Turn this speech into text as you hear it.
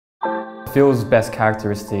Phil's best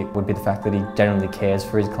characteristic would be the fact that he genuinely cares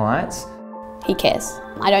for his clients. He cares.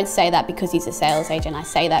 I don't say that because he's a sales agent, I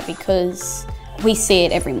say that because we see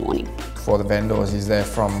it every morning. For the vendors, he's there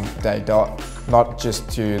from day dot, not just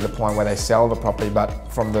to the point where they sell the property, but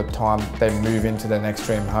from the time they move into their next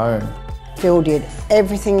dream home. Phil did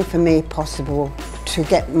everything for me possible to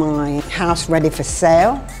get my house ready for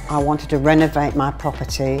sale. I wanted to renovate my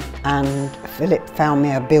property and Phillip found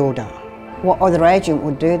me a builder. What other agent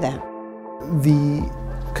would do that? The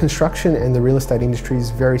construction and the real estate industry is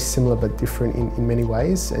very similar but different in many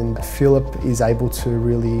ways, and Phillip is able to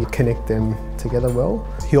really connect them together well.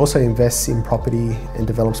 He also invests in property and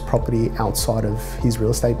develops property outside of his real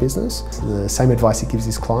estate business. The same advice he gives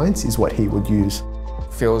his clients is what he would use.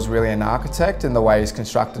 Phil's really an architect in the way he's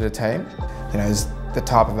constructed a team. You know, he's the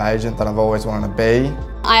type of agent that I've always wanted to be.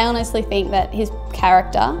 I honestly think that his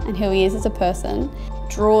character and who he is as a person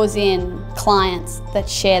draws in clients that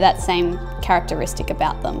share that same characteristic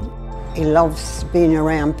about them. He loves being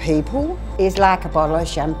around people. He's like a bottle of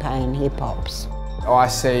champagne, he pops. I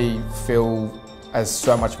see Phil as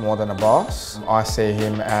so much more than a boss. I see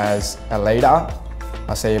him as a leader.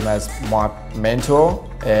 I see him as my mentor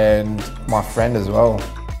and my friend as well.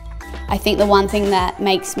 I think the one thing that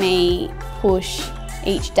makes me push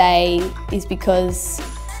each day is because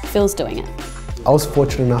Phil's doing it. I was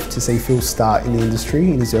fortunate enough to see Phil start in the industry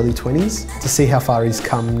in his early 20s. To see how far he's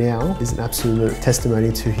come now is an absolute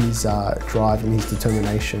testimony to his drive and his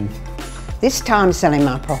determination. This time selling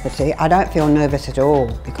my property, I don't feel nervous at all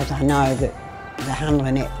because I know that they're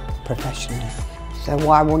handling it professionally. So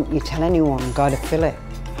why wouldn't you tell anyone? Go to Phillip.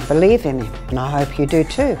 I believe in him and I hope you do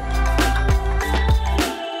too.